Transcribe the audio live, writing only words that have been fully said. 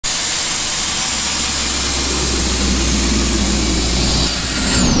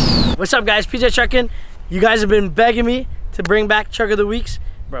What's up, guys? Pjtruckin. You guys have been begging me to bring back Truck of the Weeks.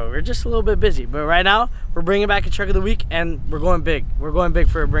 Bro, we're just a little bit busy, but right now we're bringing back a Truck of the Week, and we're going big. We're going big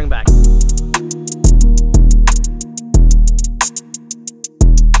for a bring back.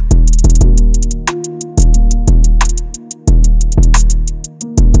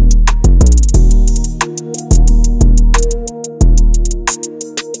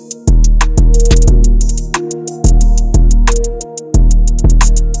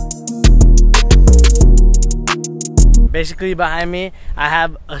 Basically behind me, I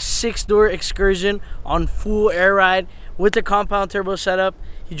have a 6-door Excursion on full air ride with the compound turbo setup.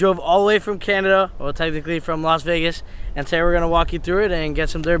 He drove all the way from Canada, well technically from Las Vegas, and today we're gonna walk you through it and get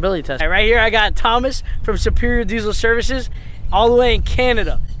some durability tests. Right here I got Thomas from Superior Diesel Services, all the way in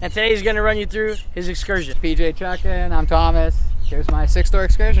Canada, and today he's gonna run you through his Excursion. Pjtruckin, I'm Thomas. Here's my 6-door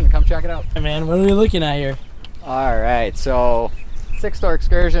Excursion, come check it out. Hey man, what are we looking at here? All right, so 6-door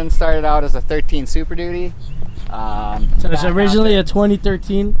Excursion started out as a 13 Super Duty. So it's originally a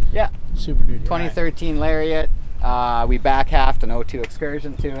 2013 Super Duty. 2013 Lariat. We back halved an 02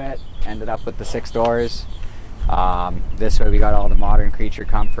 Excursion to it. Ended up with the 6 doors. This way we got all the modern creature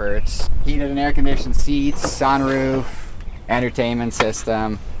comforts. Heated and air conditioned seats, sunroof, entertainment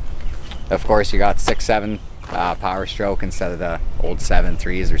system. Of course you got 6.7 power stroke instead of the old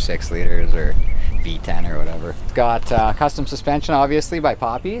 7.3s or 6 liters or V10 or whatever. It's got custom suspension obviously by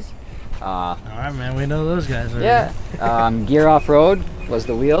PAPIS. All right, man, we know those guys. Right? Yeah. Gear Off Road was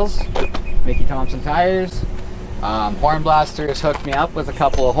the wheels. Mickey Thompson tires. Horn blasters hooked me up with a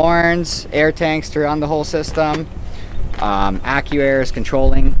couple of horns. Air tanks to run the whole system. AccuAir is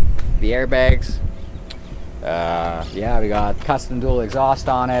controlling the airbags. Yeah, we got custom dual exhaust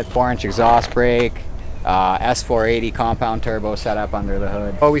on it, 4-inch exhaust brake. S480 compound turbo setup under the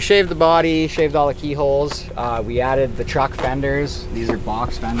hood. Oh, we shaved the body, shaved all the keyholes. We added the truck fenders. These are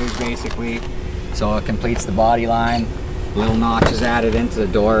box fenders basically, so it completes the body line. Little notches added into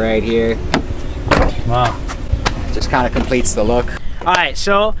the door right here. Wow. Just kind of completes the look. All right,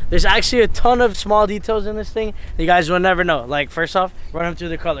 so there's actually a ton of small details in this thing that you guys will never know. Like, first off, run them through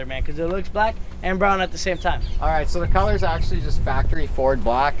the color, man, because it looks black and brown at the same time. All right, so the color is actually just factory Ford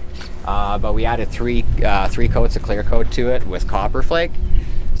black, but we added three coats of clear coat to it with copper flake.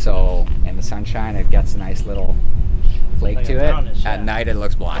 So in the sunshine, it gets a nice little flake like to it. Brownish, At night, it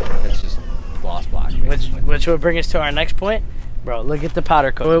looks black. It's just gloss black. Which will bring us to our next point. Bro, look at the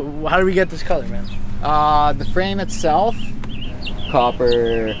powder coat. How do we get this color, man? The frame itself,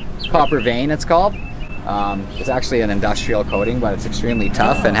 copper vein it's called. It's actually an industrial coating, but it's extremely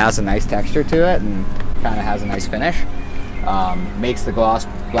tough and has a nice texture to it and kind of has a nice finish. Makes the gloss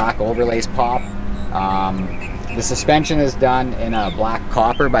black overlays pop. The suspension is done in a black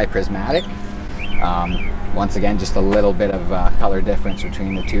copper by Prismatic. Once again, just a little bit of color difference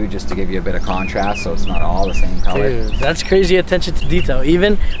between the two just to give you a bit of contrast so it's not all the same color. Dude, that's crazy attention to detail.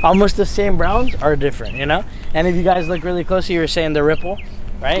 Even almost the same browns are different, you know? And if you guys look really closely, you were saying the ripple,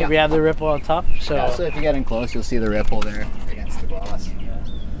 right? Yeah. We have the ripple on top. So yeah, so if you get in close, you'll see the ripple there against the gloss. Yeah.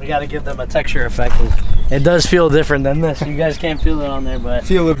 We got to give them a texture effect. It does feel different than this. You guys can't feel it on there, but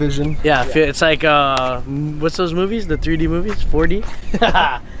Feel-o-vision. Yeah, it's like what's those movies? The 3D movies,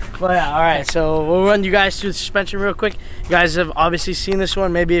 4D. Well, yeah, all right. So we'll run you guys through the suspension real quick. You guys have obviously seen this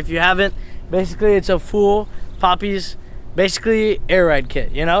one. Maybe if you haven't, basically it's a full PAPIS, basically air ride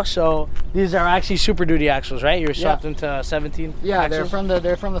kit. You know, so these are actually Super Duty axles, right? You're swapped into 17. Yeah, axles?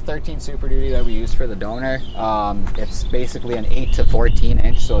 they're from the 13 Super Duty that we used for the donor. It's basically an 8 to 14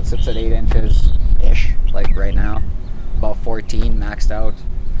 inch, so it sits at 8 inches ish, like right now, about 14 maxed out.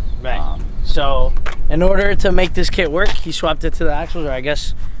 Right. So in order to make this kit work, he swapped it to the axles, or I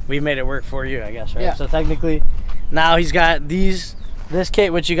guess we made it work for you, I guess, right? Yeah. So technically, now he's got this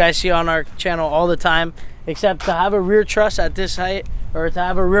kit, which you guys see on our channel all the time, except to have a rear truss at this height, or to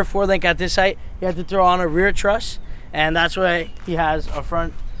have a rear forelink at this height, you have to throw on a rear truss, and that's why he has a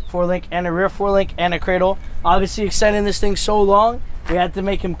front forelink and a rear forelink and a cradle. Obviously, extending this thing so long, we had to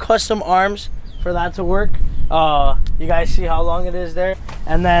make him custom arms for that to work. You guys see how long it is there,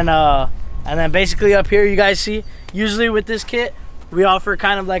 and then basically up here, you guys see, usually with this kit, we offer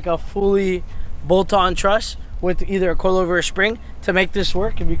kind of like a fully bolt-on truss with either a coilover or a spring to make this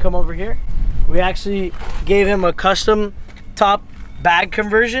work. If you come over here, we actually gave him a custom top bag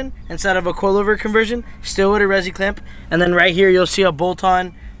conversion instead of a coilover conversion, still with a resi clamp. And then right here, you'll see a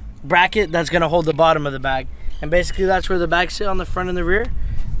bolt-on bracket that's gonna hold the bottom of the bag. And basically that's where the bags sit on the front and the rear.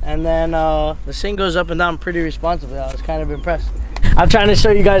 And then the thing goes up and down pretty responsibly. I was kind of impressed. I'm trying to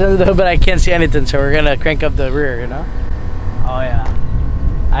show you guys under the hood, but I can't see anything, so we're gonna crank up the rear, you know? Oh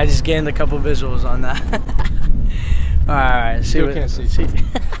yeah, I just gained a couple visuals on that. All right, Still can't see.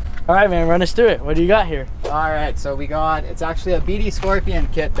 All right, man, run us through it. What do you got here? All right, so we got, it's actually a BD Scorpion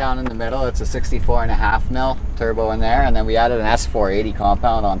kit down in the middle. It's a 64.5 mil turbo in there, and then we added an S480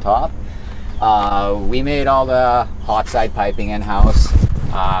 compound on top. We made all the hot side piping in-house.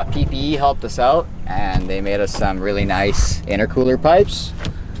 PPE helped us out, and they made us some really nice intercooler pipes,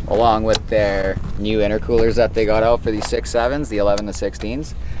 along with their new intercoolers that they got out for these 6.7s, the 11 to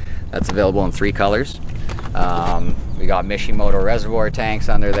 16s. That's available in 3 colors. We got Mishimoto reservoir tanks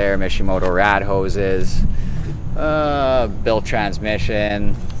under there, Mishimoto rad hoses, built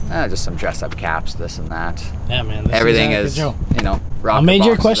transmission, just some dress up caps, this and that. Yeah, man. Everything is, you know, rocket a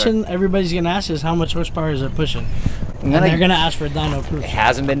major boxes question everybody's gonna ask is how much horsepower is it pushing? And they're gonna ask for dyno proof. It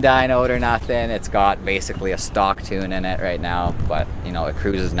hasn't been dynoed or nothing. It's got basically a stock tune in it right now, but you know, it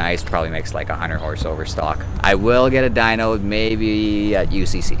cruises nice, probably makes like 100 horse over stock. I will get a dyno maybe at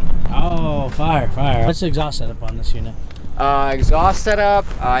UCC. Oh, fire. What's the exhaust setup on this unit? Exhaust setup,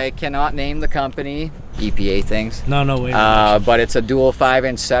 I cannot name the company. EPA things. No way. But it's a dual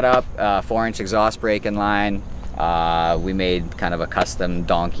 5-inch setup, 4-inch exhaust brake in line. We made kind of a custom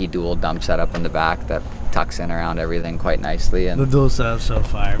donkey dual dump setup in the back that tucks in around everything quite nicely. And the dual setup's so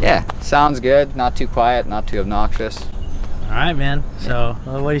fire. Yeah, sounds good. Not too quiet, not too obnoxious. All right, man. So,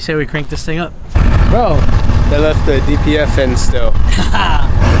 what do you say we crank this thing up? Bro, they left the DPF in still.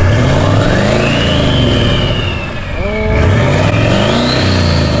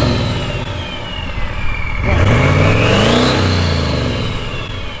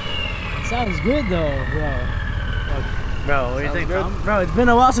 Sounds good though, bro. What do you think, Tom? Bro, it's been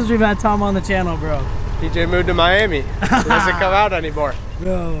a while since we've had Tom on the channel, bro. DJ moved to Miami. He doesn't come out anymore.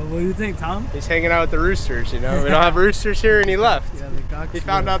 Bro, what do you think, Tom? He's hanging out with the roosters, you know. We don't have roosters here, and he left. Yeah, the cocks. He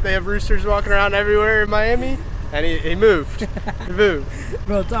found out they have roosters walking around everywhere in Miami, and he moved. He moved.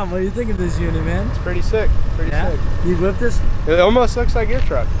 Bro, Tom, what do you think of this unit, man? It's pretty sick. Pretty sick. You whipped this? It almost looks like your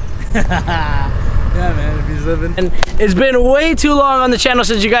truck. Yeah, man, if he's living. And it's been way too long on the channel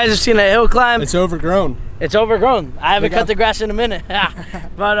since you guys have seen a hill climb. It's overgrown. It's overgrown. I haven't cut the grass in a minute.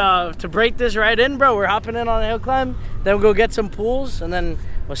 But to break this right in, bro, we're hopping in on a hill climb. Then we'll go get some pools, and then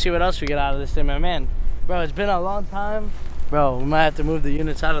we'll see what else we get out of this thing, my man. Bro, it's been a long time. Bro, we might have to move the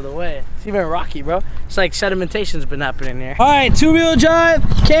units out of the way. It's even rocky, bro. It's like sedimentation's been happening here. All right, 2-wheel drive.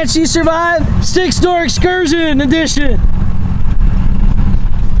 Can't she survive? 6-door Excursion edition.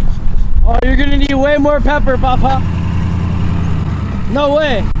 Oh, you're gonna need way more pepper, Papa. No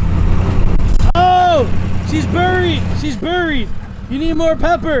way. Oh, she's buried. She's buried. You need more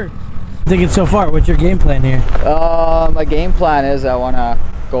pepper. Thinking so far, what's your game plan here? My game plan is I want to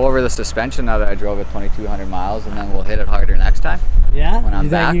go over the suspension now that I drove it 2,200 miles, and then we'll hit it harder next time. Yeah? When I'm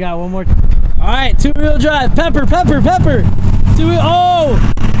you back. think you got one more? All right, 2-wheel drive. Pepper. 2-wheel. Oh!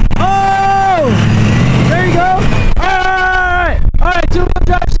 There you go. All right, 2-wheel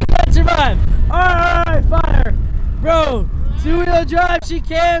drive. She can't survive. All right, fire. Bro, 2-wheel drive. She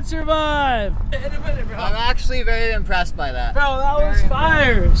can survive. In a minute, bro. I'm actually very impressed by that. Bro, that was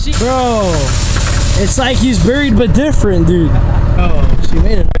fire. Bro, it's like he's buried but different, dude. Oh, she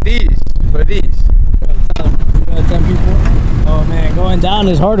made it. But these. You got 10 people? Oh man, going down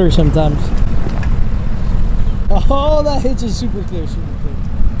is harder sometimes. Oh, that hitch is super clear.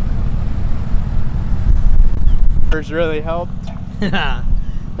 Really helped. Yeah.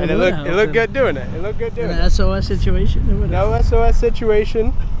 And it looked good doing it. It looked good doing an it. SOS situation? No SOS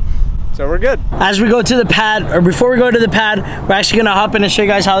situation. So we're good. As we go to the pad, or before we go to the pad, we're actually gonna hop in and show you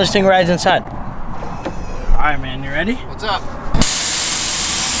guys how this thing rides inside. All right, man, you ready? What's up?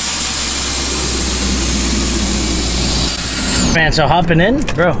 Man, so hopping in,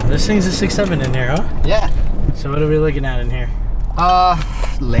 bro, this thing's a 6.7 in here, huh? Yeah. So what are we looking at in here?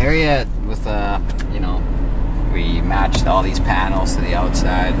 Lariat with you know, we matched all these panels to the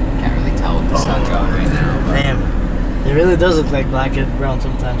outside. Can't really tell with the sunroof right now. But Damn, it really does look like black and brown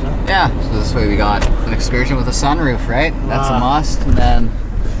sometimes, huh? yeah, so this way we got an Excursion with a sunroof, right? That's a must. And then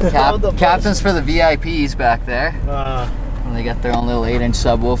captains for the VIPs back there. When they get their own little 8-inch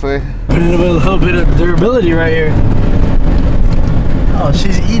subwoofer. Put in a little bit of durability right here. Oh,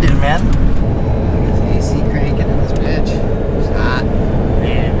 she's eating, man. AC cranking in this bitch. It's hot.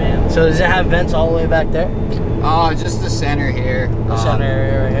 Yeah, man. So does it have vents all the way back there? Oh, just the center here. The center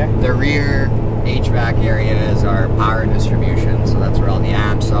area right here? The rear HVAC area is our power distribution, so that's where all the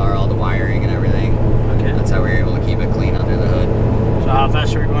amps are, all the wiring and everything. Okay. That's how we're able to keep it clean under the hood. So how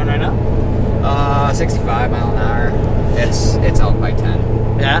fast are we going right now? 65 mile an hour. It's out by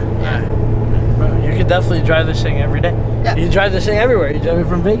 10. Yeah? Yeah. Bro, you could definitely drive this thing every day. Yeah. You drive this thing everywhere. You drive it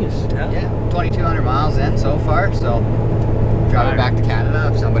from Vegas. Yeah, 2,200 miles in so far, so drive it back to Canada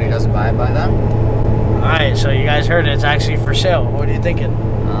if somebody doesn't buy it by then. Alright, right, so you guys heard it. It's actually for sale. What are you thinking?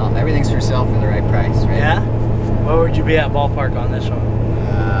 Everything's for sale for the right price, right? Yeah? What would you be at ballpark on this one?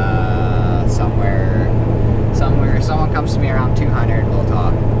 Somewhere. If someone comes to me around 200, we'll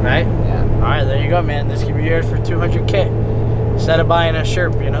talk. Right? Yeah. All right, there you go, man. This can be yours for 200K. Instead of buying a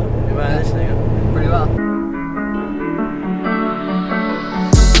Sherp, you know? You're buying this thing. Pretty well.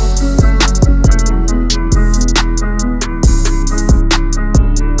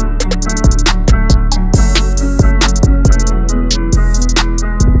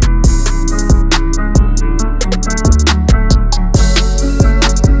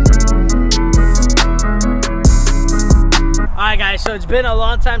 So it's been a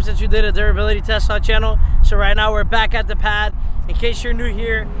long time since we did a durability test on channel. So right now we're back at the pad. In case you're new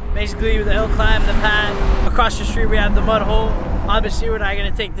here, basically with the hill climb, the pad. Across the street we have the mud hole. Obviously we're not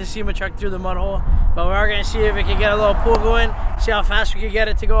gonna take the SEMA truck through the mud hole, but we are gonna see if we can get a little pool going, see how fast we can get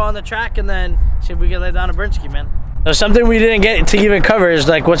it to go on the track, and then see if we can lay down a burn ski, man. So something we didn't get to even cover is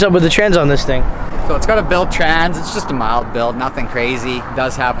like, what's up with the trans on this thing? So it's got a built trans. It's just a mild build, nothing crazy. It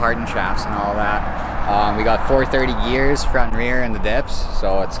does have hardened shafts and all that. We got 430 gears front and rear in the dips,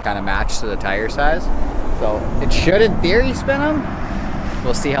 so it's kind of matched to the tire size. So it should, in theory, spin them.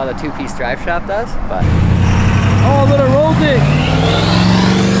 We'll see how the two-piece drive shaft does. But oh, a little roll dig.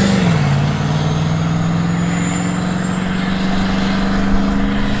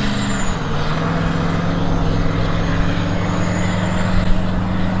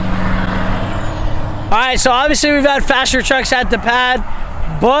 All right, so obviously we've had faster trucks at the pad,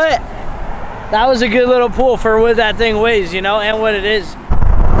 but that was a good little pull for what that thing weighs, you know, and what it is.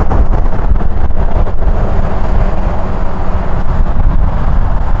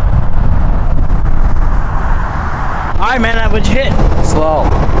 All right, man, what'd you hit? slow.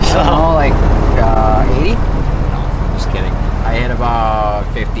 Oh, like 80? No, just kidding. I hit about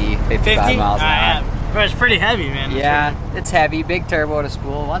 50, 55 miles an hour. Bro, it's pretty heavy, man. Yeah, it's heavy. Big turbo to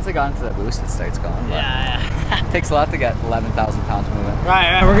spool. Once I got into the boost, it starts going. Yeah. It takes a lot to get 11,000 pounds moving.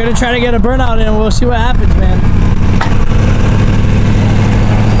 Right. We're going to try to get a burnout in and we'll see what happens, man.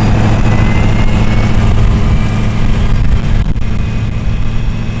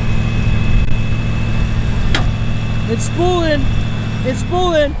 It's spooling. It's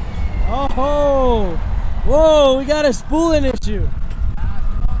spooling. Oh, whoa, we got a spooling issue.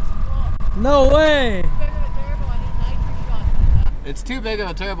 No way. It's too big of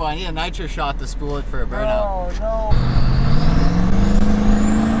a turbo. I need a nitro shot to spool it for a burnout. Oh,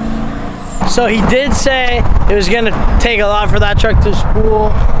 no. So he did say it was going to take a lot for that truck to spool.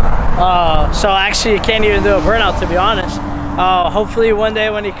 So actually, you can't even do a burnout, to be honest. Hopefully one day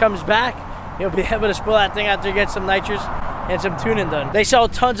when he comes back, he'll be able to spool that thing after he gets some nitrous and some tuning done. They sell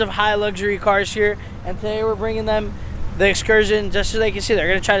tons of high luxury cars here, and today we're bringing them the Excursion just so they can see. They're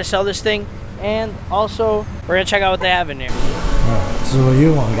gonna try to sell this thing, and also we're gonna check out what they have in here. This is what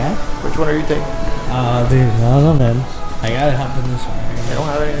you want, guy? Which one are you taking? Dude, I don't know, man. I gotta hop in this one. They don't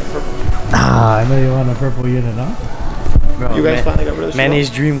have anything purple. I know you want a purple unit, huh? Bro, you guys finally got rid of Manny's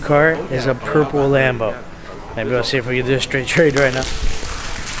dream car is a purple Lambo. Maybe we'll see if we can do a straight trade right now.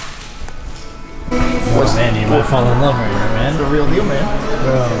 Oh, man, you might fall in love right here, man. It's the real deal, man.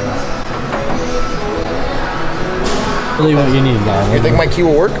 Bro. Really what you need, guys. You think my key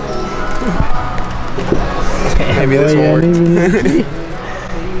will work? Maybe this will work.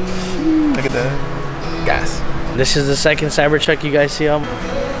 Look at that. Gas. This is the second Cybertruck you guys see on. So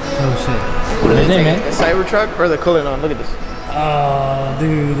sick. What do you think, man? The Cybertruck or the Cullinan? Look at this. Oh,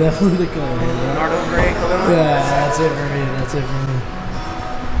 dude, definitely the color. Leonardo Gray Cullinan? Yeah, that's it for me. That's it for me.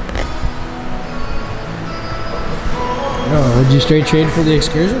 Bro, would you straight trade for the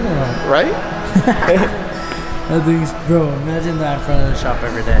Excursion or not? Right? That thing's, bro, imagine that in front of the shop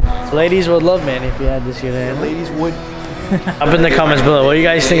every day. Ladies would love, man, if you had this unit. Ladies would. Up in the comments below, what do you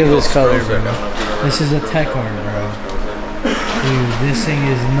guys think of this color, bro? This is a tech car, bro. Dude, this thing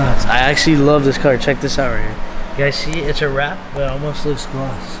is nuts. I actually love this color. Check this out right here. You guys see, it's a wrap, but it almost looks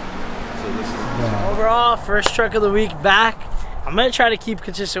gloss. Overall, first truck of the week back. I'm gonna try to keep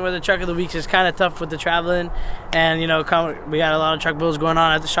consistent with the truck of the week. It's kind of tough with the traveling, and you know, we got a lot of truck builds going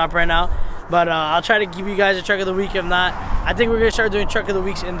on at the shop right now. But I'll try to give you guys a truck of the week. If not, I think we're gonna start doing truck of the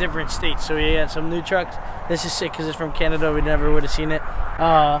weeks in different states. So we got some new trucks. This is sick because it's from Canada. We never would have seen it.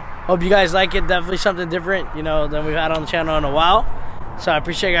 Hope you guys like it. Definitely something different, you know, than we've had on the channel in a while. So I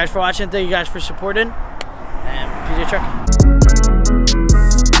appreciate you guys for watching. Thank you guys for supporting. And Pjtruckin.